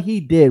 what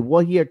he did,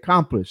 what he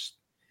accomplished.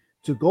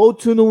 To go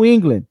to New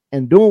England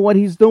and doing what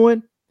he's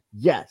doing,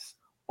 yes.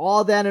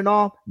 All that and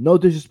all, no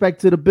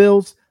disrespect to the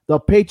Bills. The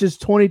Patriots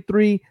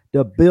 23,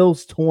 the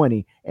Bills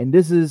 20. And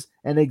this is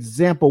an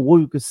example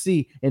what you could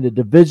see in the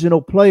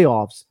divisional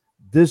playoffs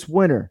this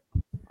winter.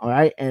 All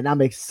right. And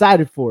I'm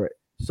excited for it.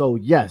 So,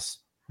 yes,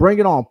 bring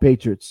it on,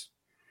 Patriots.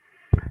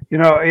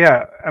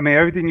 Yeah. I mean,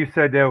 everything you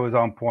said there was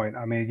on point.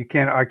 I mean,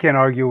 I can't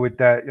argue with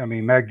that. I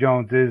mean, Mac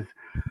Jones is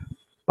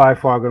by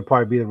far going to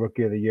probably be the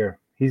rookie of the year.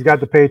 He's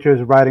got the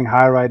Patriots riding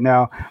high right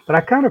now. But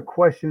I kind of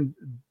question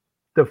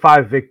the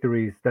 5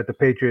 victories that the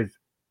Patriots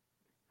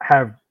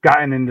have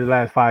gotten in the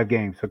last 5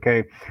 games.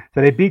 Okay. So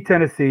they beat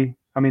Tennessee.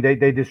 I mean,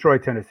 they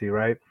destroyed Tennessee,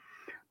 right?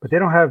 But they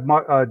don't have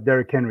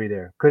Derrick Henry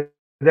there. Could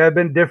that have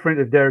been different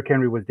if Derrick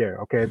Henry was there?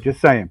 Okay. I'm just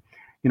saying,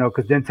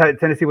 because then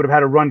Tennessee would have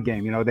had a run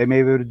game. They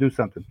may be able to do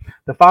something.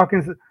 The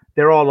Falcons,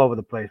 they're all over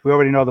the place. We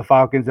already know the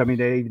Falcons. I mean,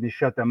 they even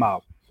shut them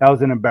out. That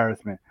was an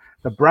embarrassment.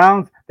 The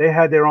Browns, they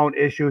had their own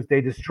issues.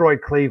 They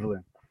destroyed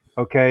Cleveland.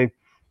 Okay.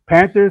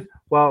 Panthers,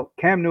 well,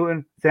 Cam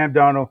Newton, Sam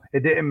Darnold, it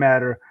didn't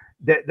matter.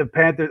 The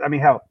Panthers, I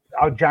mean, hell,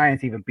 our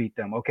Giants even beat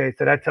them. Okay.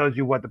 So that tells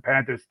you what the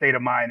Panthers' state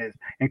of mind is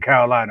in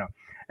Carolina.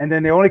 And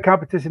then the only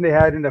competition they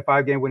had in the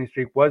 5-game winning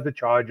streak was the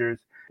Chargers.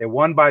 They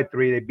won by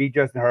 3. They beat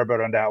Justin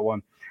Herbert on that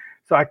one.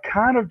 So I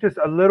kind of just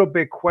a little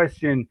bit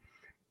question,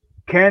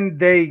 can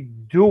they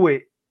do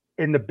it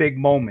in the big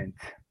moments?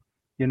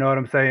 You know what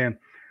I'm saying?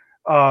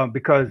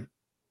 Because,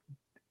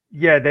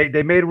 yeah,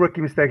 they made a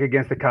rookie mistake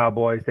against the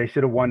Cowboys. They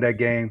should have won that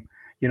game,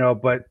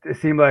 but it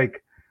seemed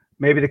like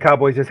maybe the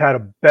Cowboys just had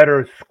a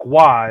better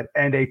squad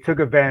and they took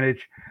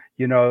advantage.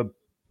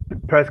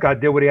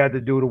 Prescott did what he had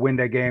to do to win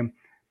that game.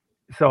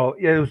 So,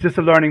 yeah, it was just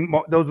those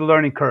were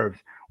learning curves.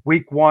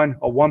 Week 1,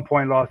 a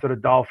 1-point loss to the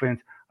Dolphins.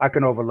 I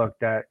can overlook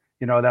that.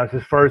 That was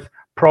his first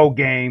pro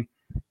game.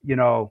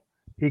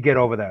 He get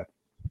over that.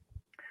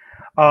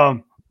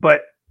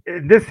 But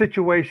in this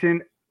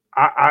situation,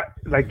 I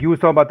like you was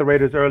talking about the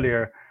Raiders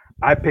earlier.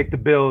 I picked the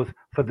Bills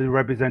to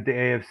represent the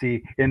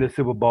AFC in the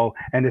Super Bowl,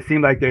 and it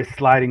seemed like they're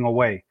sliding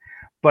away.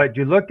 But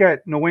you look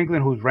at New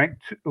England,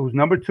 who's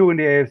number 2 in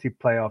the AFC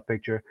playoff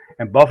picture,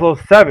 and Buffalo's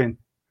 7.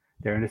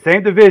 They're in the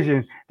same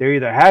division. They're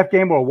either a half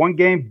game or a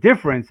 1-game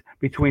difference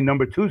between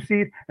number 2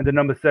 seed and the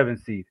number 7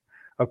 seed.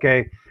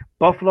 Okay,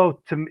 Buffalo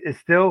is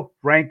still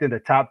ranked in the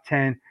top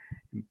 10,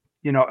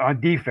 on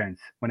defense.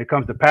 When it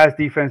comes to pass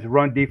defense,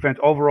 run defense,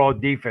 overall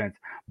defense,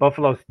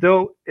 Buffalo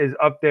still is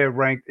up there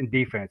ranked in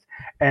defense.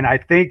 And I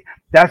think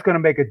that's going to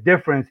make a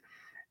difference,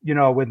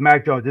 with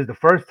Mac Jones. This is the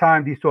first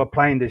time these two are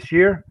playing this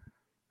year.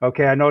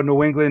 Okay, I know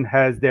New England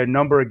has their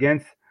number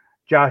against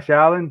Josh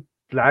Allen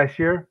last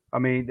year. I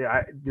mean,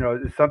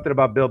 it's something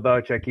about Bill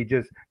Belichick. He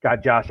just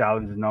got Josh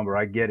Allen's number.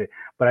 I get it.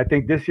 But I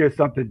think this year is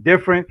something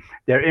different.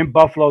 They're in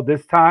Buffalo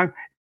this time.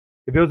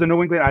 If it was in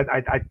New England,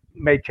 I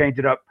may change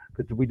it up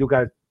because we do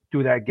got to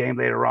do that game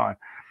later on.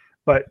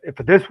 But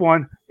for this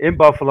one in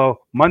Buffalo,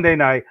 Monday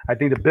night, I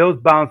think the Bills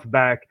bounce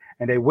back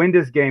and they win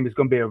this game. It's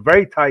going to be a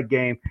very tight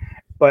game.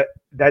 But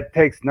that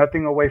takes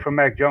nothing away from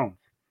Mac Jones.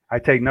 I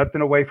take nothing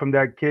away from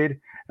that kid,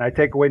 and I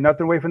take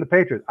nothing away from the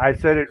Patriots. I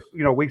said it,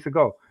 weeks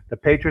ago. The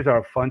Patriots are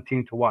a fun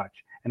team to watch,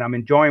 and I'm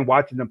enjoying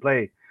watching them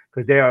play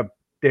because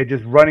they're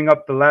just running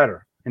up the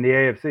ladder in the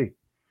AFC.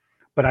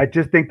 But I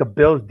just think the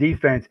Bills'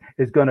 defense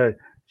is going to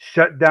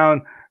shut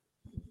down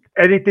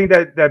anything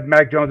that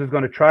Mac Jones is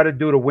going to try to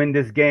do to win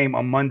this game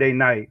on Monday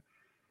night,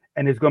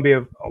 and it's going to be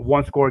a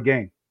one-score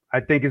game. I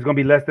think it's going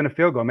to be less than a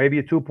field goal, maybe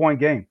a 2-point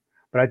game.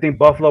 But I think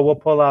Buffalo will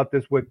pull out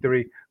this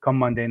victory come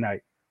Monday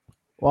night.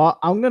 Well,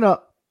 I'm going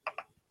to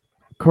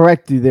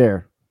correct you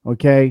there,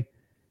 okay?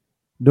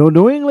 The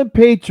New England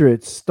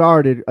Patriots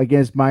started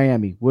against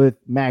Miami with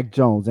Mac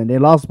Jones, and they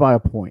lost by a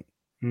point.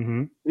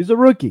 Mm-hmm. He's a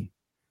rookie.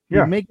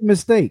 Yeah. He's making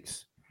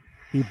mistakes.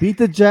 He beat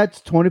the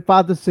Jets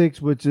 25-6,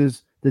 which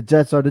is the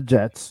Jets are the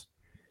Jets.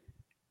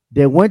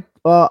 They went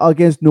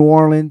against New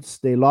Orleans.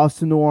 They lost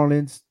to New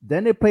Orleans.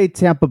 Then they played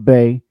Tampa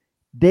Bay.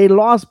 They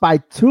lost by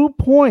 2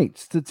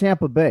 points to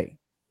Tampa Bay.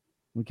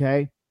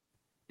 Okay?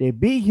 They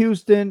beat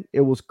Houston.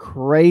 It was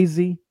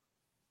crazy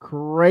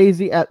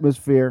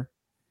atmosphere.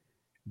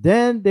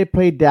 Then they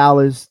played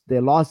Dallas. They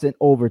lost in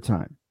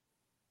overtime.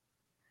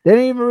 They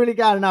didn't even really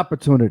got an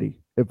opportunity.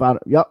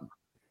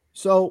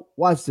 So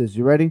watch this.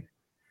 You ready?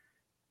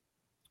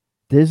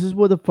 This is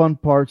where the fun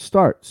part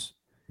starts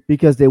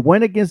because they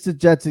went against the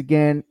Jets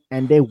again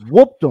and they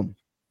whooped them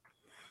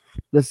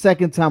the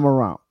second time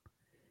around.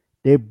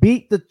 They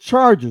beat the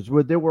Chargers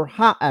where they were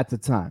hot at the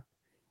time.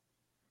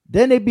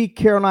 Then they beat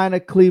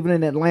Carolina,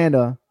 Cleveland, and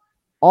Atlanta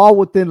all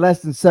within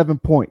less than 7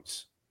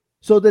 points.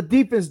 So the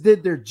defense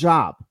did their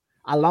job,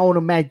 allowing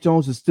the Mac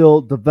Jones to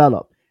still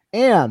develop.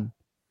 And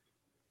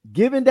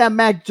given that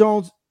Mac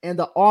Jones and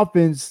the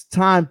offense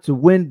time to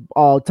win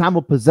time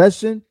of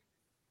possession,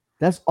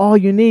 that's all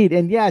you need.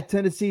 And yeah,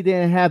 Tennessee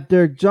didn't have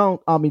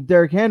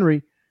Derrick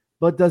Henry,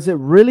 but does it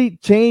really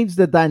change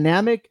the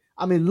dynamic?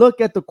 I mean,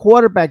 look at the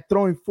quarterback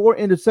throwing 4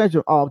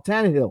 interceptions.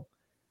 Tannehill.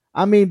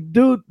 I mean,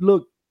 dude,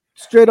 look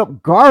straight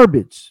up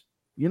garbage.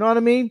 You know what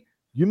I mean?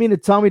 You mean to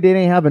tell me they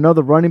didn't have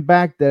another running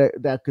back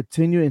that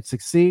continue and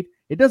succeed?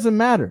 It doesn't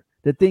matter.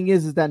 The thing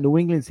is that New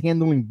England's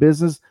handling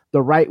business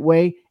the right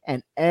way,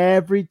 and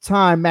every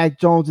time Mac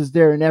Jones is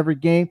there in every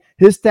game,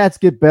 his stats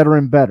get better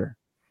and better,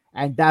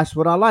 and that's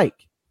what I like.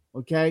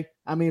 Okay,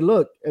 I mean,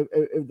 look,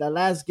 if the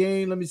last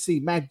game, let me see,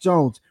 Mac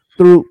Jones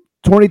threw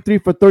 23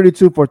 for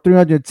 32 for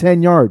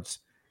 310 yards.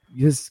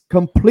 His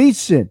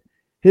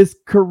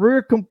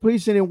career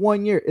completion in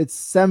 1 year,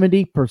 it's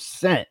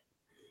 70%.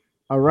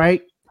 All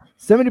right,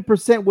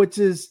 70%, which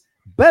is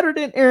better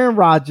than Aaron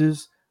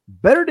Rodgers,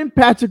 better than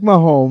Patrick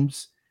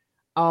Mahomes.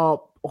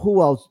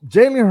 Who else?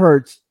 Jalen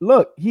Hurts.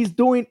 Look, he's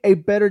doing a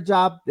better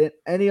job than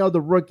any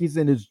other rookies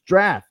in his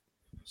draft.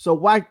 So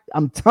why?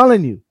 I'm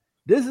telling you,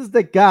 this is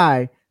the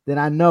guy that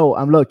I know.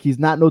 Look, he's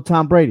not no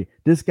Tom Brady.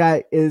 This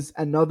guy is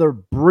another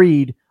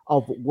breed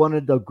of one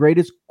of the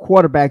greatest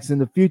quarterbacks in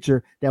the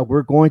future that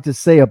we're going to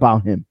say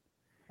about him.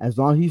 As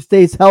long as he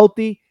stays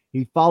healthy,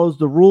 he follows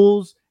the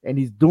rules, and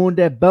he's doing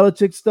that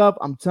Belichick stuff,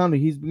 I'm telling you,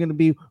 he's going to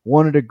be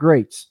one of the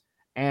greats.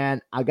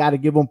 And I got to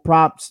give him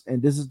props,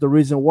 and this is the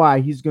reason why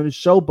he's going to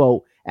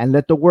showboat and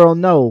let the world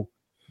know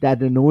that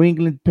the New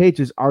England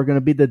Patriots are going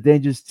to be the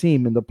dangerous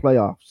team in the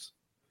playoffs.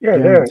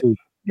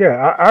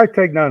 Yeah, I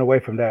take none away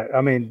from that.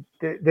 I mean,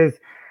 there's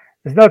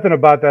nothing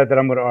about that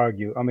I'm going to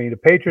argue. I mean, the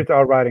Patriots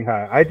are riding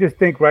high. I just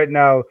think right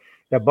now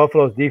that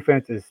Buffalo's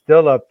defense is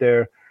still up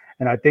there,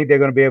 and I think they're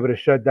going to be able to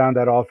shut down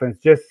that offense,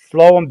 just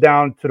slow them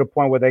down to the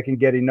point where they can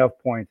get enough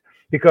points.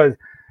 Because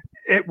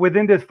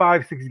within this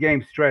 5-6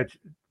 game stretch,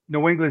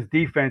 New England's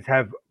defense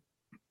has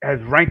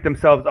ranked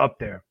themselves up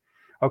there.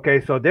 Okay,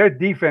 so their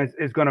defense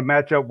is going to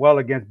match up well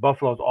against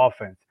Buffalo's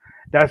offense.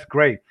 That's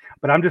great.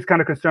 But I'm just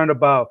kind of concerned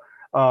about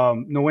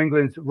New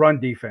England's run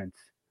defense.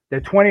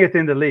 They're 20th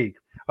in the league.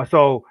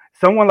 So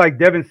someone like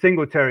Devin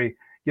Singletary,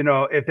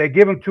 if they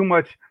give him too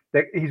much,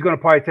 he's going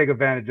to probably take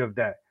advantage of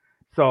that.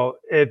 So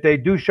if they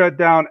do shut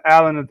down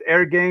Allen's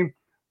air game,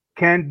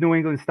 can New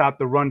England stop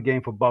the run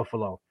game for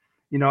Buffalo?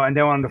 And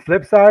then on the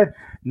flip side,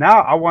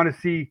 now I want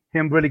to see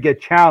him really get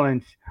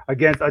challenged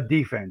against a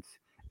defense.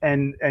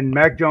 And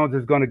Mac Jones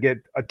is going to get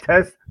a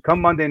test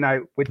come Monday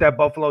night with that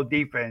Buffalo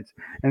defense,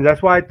 and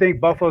that's why I think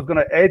Buffalo's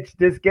going to edge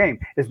this game.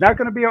 It's not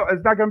going to be a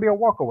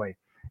walk away.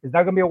 It's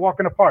not going to be a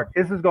walk in the park.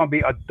 This is going to be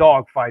a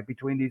dog fight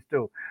between these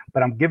two.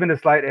 But I'm giving a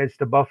slight edge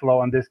to Buffalo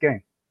on this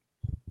game.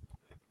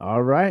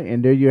 All right,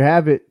 and there you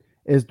have it.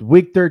 It's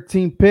Week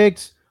 13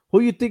 picks.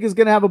 Who you think is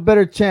going to have a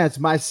better chance,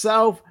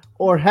 myself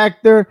or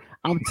Hector?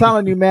 I'm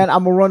telling you, man,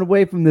 I'm gonna run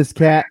away from this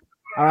cat.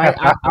 All right,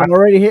 I'm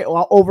already hit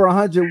over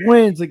 100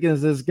 wins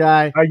against this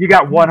guy. You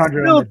got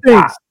 100. Still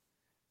thinks,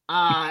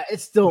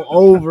 it's still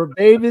over,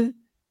 baby.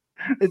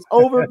 It's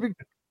over.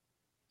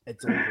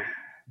 It's over.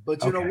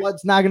 But you know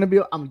what's not gonna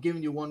be? I'm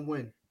giving you one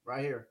win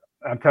right here.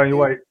 I'm telling you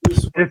what.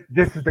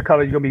 This is the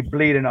color you're gonna be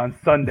bleeding on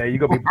Sunday. You're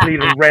gonna be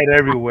bleeding red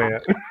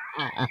everywhere.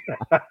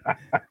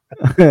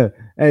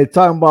 Hey,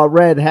 talking about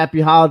red.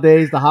 Happy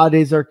holidays. The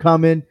holidays are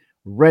coming.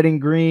 Red and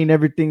green.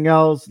 Everything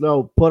else.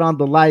 No, put on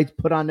the lights.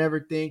 Put on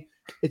everything.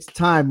 It's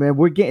time, man.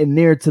 We're getting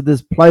near to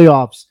this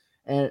playoffs,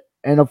 and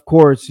of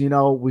course,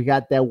 we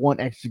got that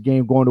one extra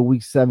game going to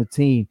week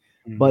 17.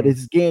 Mm-hmm. But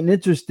it's getting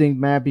interesting,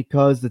 man,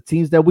 because the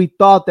teams that we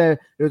thought that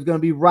it was going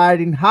to be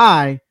riding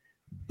high,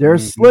 they're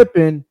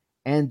slipping,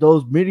 and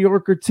those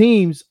mediocre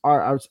teams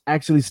are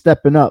actually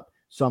stepping up.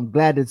 So I'm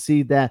glad to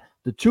see that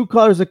the true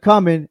colors are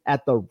coming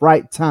at the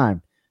right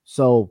time.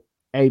 So,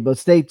 hey, but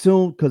stay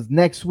tuned because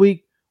next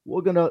week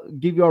we're gonna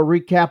give you a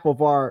recap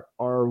of our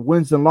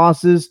wins and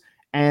losses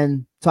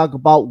and talk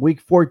about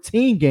week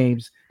 14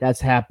 games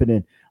that's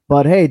happening.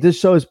 But hey, this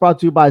show is brought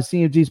to you by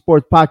CMG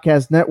Sports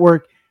Podcast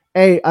Network.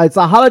 Hey, it's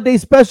a holiday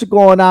special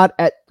going on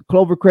at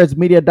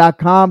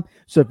clovercrestmedia.com.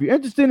 So if you're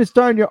interested in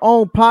starting your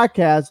own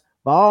podcast,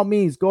 by all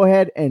means, go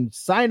ahead and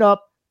sign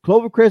up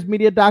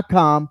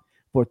clovercrestmedia.com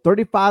for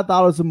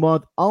 $35 a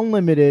month,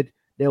 unlimited.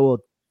 They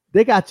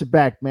got your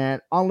back,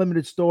 man.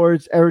 Unlimited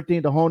storage,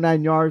 everything, the whole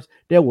 9 yards.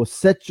 They will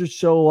set your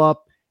show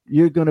up.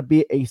 You're going to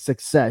be a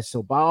success.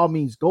 So by all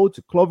means, go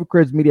to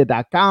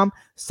clovercrestmedia.com.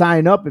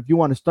 Sign up if you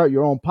want to start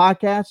your own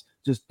podcast.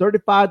 Just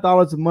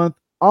 $35 a month,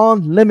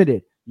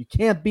 unlimited. You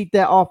can't beat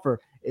that offer.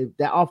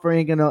 That offer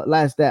ain't going to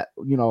last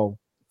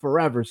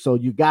forever. So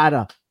you got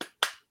to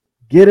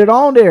get it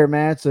on there,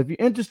 man. So if you're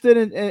interested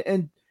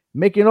in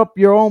making up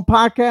your own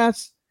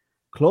podcast,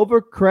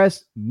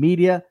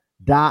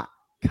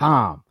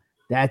 clovercrestmedia.com.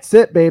 That's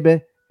it,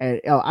 baby.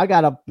 And I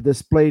got to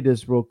display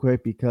this real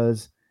quick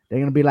because they're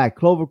going to be like,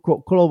 Clover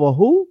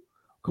who?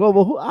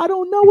 Clover who? I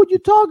don't know what you're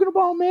talking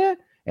about, man.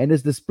 And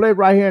it's displayed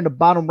right here in the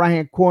bottom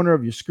right-hand corner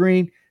of your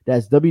screen.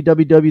 That's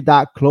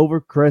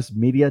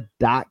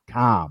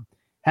www.clovercrestmedia.com.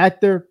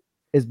 Hector,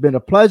 it's been a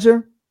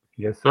pleasure.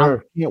 Yes, I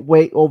sir. can't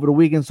wait over the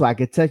weekend so I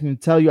can text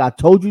and tell you I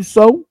told you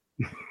so.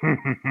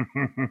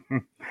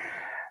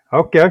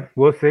 Okay,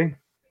 we'll see.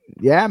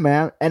 Yeah,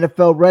 man.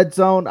 NFL Red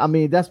Zone. I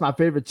mean, that's my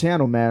favorite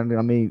channel, man.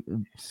 I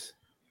mean,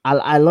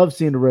 I love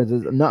seeing the Red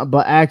Zone. Nothing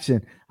but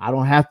action. I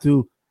don't have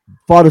to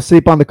fall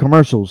asleep on the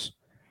commercials.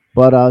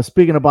 But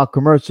speaking about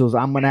commercials,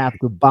 I'm gonna have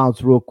to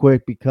bounce real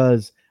quick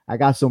because I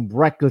got some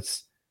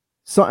reckless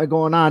something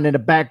going on in the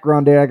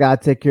background there. I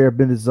gotta take care of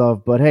business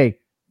of. But hey,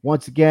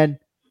 once again,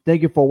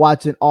 thank you for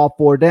watching All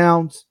Four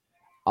Downs.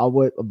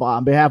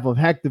 On behalf of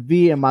Hector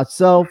V and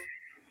myself,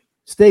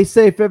 stay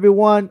safe,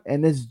 everyone,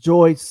 and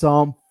enjoy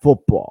some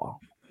football.